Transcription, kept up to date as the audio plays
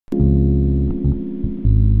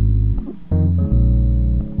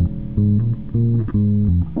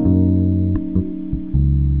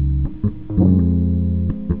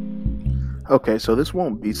Okay, so this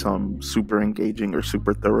won't be some super engaging or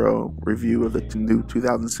super thorough review of the new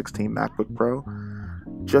 2016 MacBook Pro.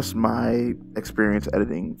 Just my experience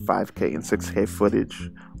editing 5K and 6K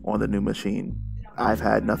footage on the new machine. I've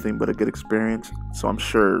had nothing but a good experience, so I'm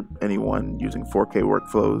sure anyone using 4K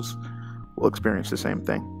workflows will experience the same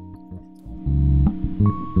thing.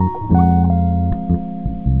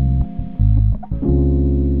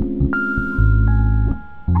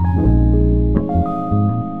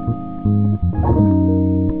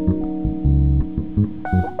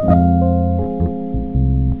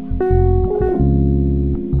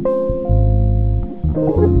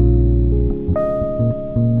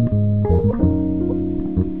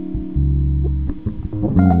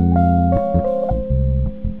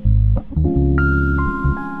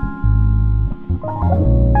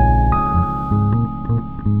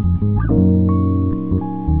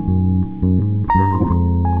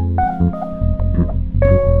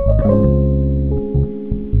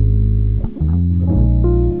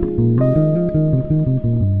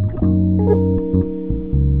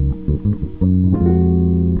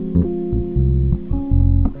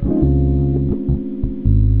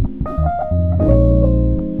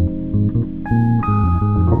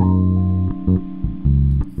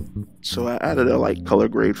 So I added a light color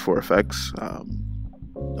grade for effects.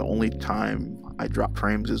 The only time I drop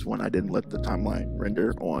frames is when I didn't let the timeline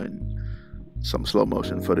render on some slow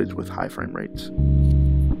motion footage with high frame rates.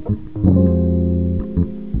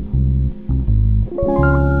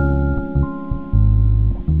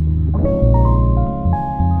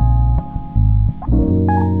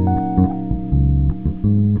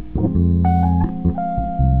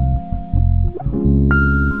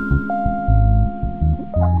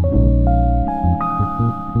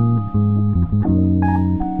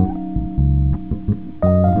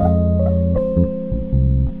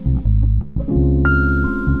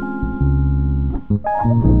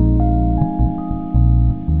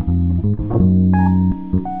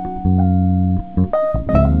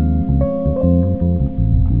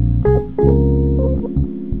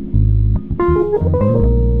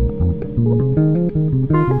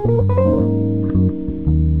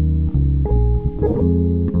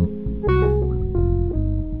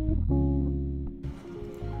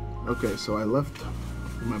 Okay, so I left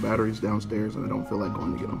my batteries downstairs and I don't feel like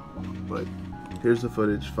going to get them. But here's the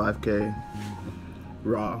footage, 5K,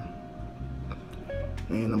 raw.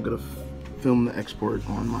 And I'm gonna film the export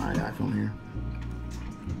on my iPhone here.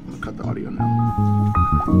 I'm gonna cut the audio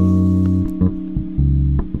now.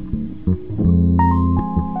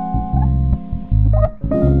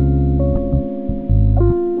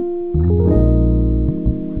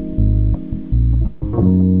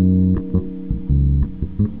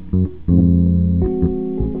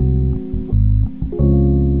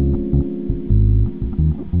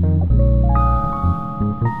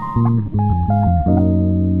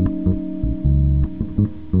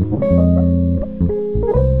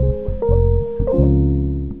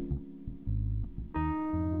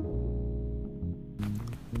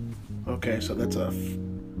 Okay, so that's a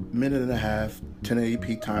minute and a half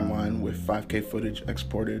 1080p timeline with 5K footage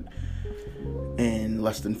exported in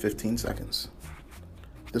less than 15 seconds.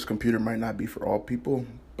 This computer might not be for all people,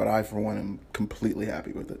 but I, for one, am completely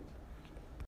happy with it.